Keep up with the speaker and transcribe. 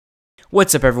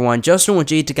What's up everyone, Justin with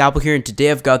JTechApple here, and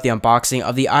today I've got the unboxing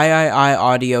of the AIAIAI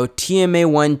Audio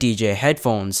TMA-1 DJ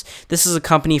headphones. This is a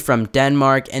company from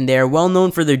Denmark, and they are well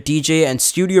known for their DJ and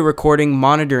studio recording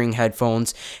monitoring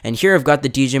headphones. And here I've got the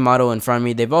DJ model in front of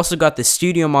me. They've also got the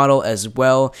studio model as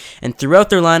well. And throughout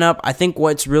their lineup, I think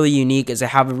what's really unique is they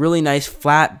have a really nice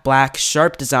flat, black,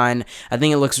 sharp design. I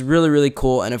think it looks really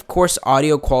cool, and of course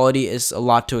audio quality is a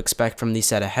lot to expect from these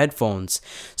set of headphones.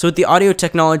 So with the audio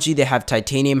technology, they have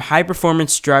titanium high performance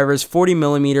drivers,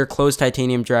 40mm closed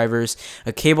titanium drivers,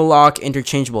 a cable lock,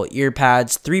 interchangeable ear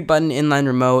pads, 3-button inline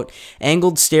remote,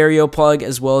 angled stereo plug,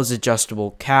 as well as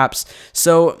adjustable caps.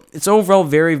 So it's overall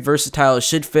very versatile. It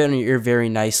should fit on your ear very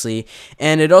nicely,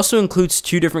 and it also includes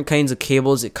 2 different kinds of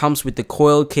cables. It comes with the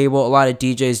coiled cable. A lot of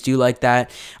DJs do like that.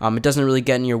 It doesn't really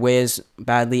get in your way as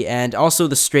badly, and also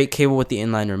the straight cable with the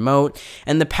inline remote.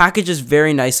 And the package is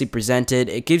very nicely presented.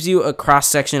 It gives you a cross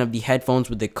section of the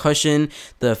headphones with the cushion,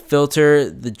 the filter,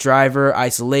 the driver,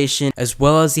 isolation, as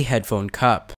well as the headphone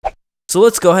cup. So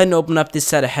let's go ahead and open up this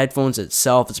set of headphones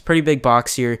itself. It's a pretty big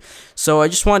box here, so I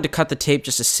just wanted to cut the tape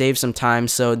just to save some time.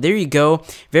 So there you go,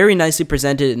 very nicely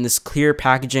presented in this clear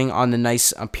packaging on the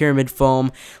nice pyramid foam.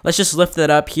 Let's just lift that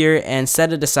up here and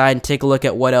set it aside and take a look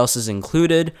at what else is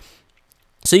included.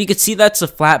 So you can see that's the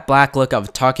flat black look I was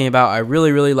talking about. I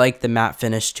really like the matte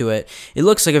finish to it. It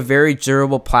looks like a very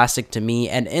durable plastic to me,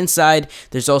 and inside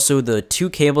there's also the 2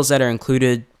 cables that are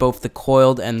included, both the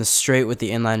coiled and the straight with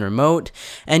the inline remote,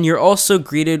 and you're also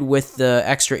greeted with the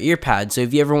extra ear pads. So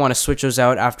if you ever want to switch those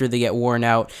out after they get worn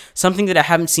out, something that I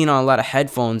haven't seen on a lot of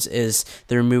headphones is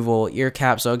the removable ear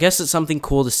cap, so I guess it's something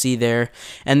cool to see there.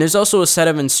 And there's also a set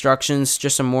of instructions,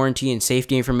 just some warranty and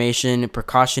safety information,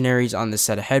 precautionaries on this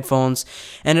set of headphones.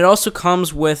 And it also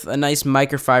comes with a nice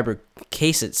microfiber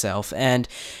case itself. And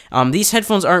these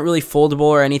headphones aren't really foldable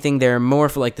or anything. They're more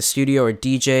for like the studio or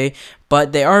DJ,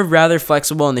 but they are rather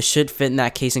flexible and they should fit in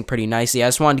that casing pretty nicely. I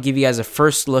just wanted to give you guys a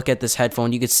first look at this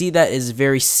headphone. You can see that is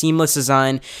very seamless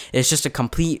design. It's just a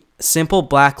complete simple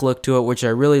black look to it, which I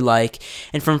really like.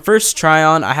 And from first try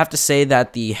on, I have to say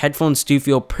that the headphones do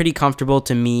feel pretty comfortable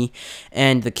to me,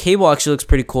 and the cable actually looks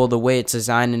pretty cool, the way it's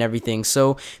designed and everything.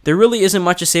 So there really isn't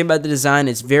much to say about the design.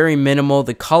 It's very minimal.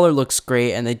 The color looks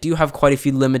great, and they do have quite a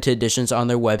few limited editions on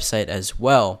their website as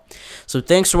well. So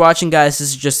thanks for watching, guys.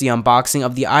 This is just the unboxing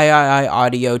of the AIAIAI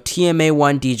Audio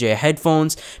TMA-1 DJ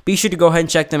headphones. Be sure to go ahead and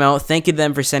check them out. Thank you to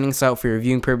them for sending us out for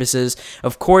reviewing purposes.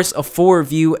 Of course, a full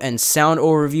review and sound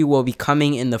overview will be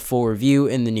coming in the full review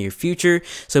in the near future,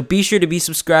 so be sure to be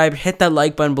subscribed, hit that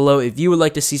like button below if you would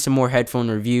like to see some more headphone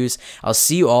reviews. I'll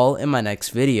see you all in my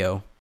next video.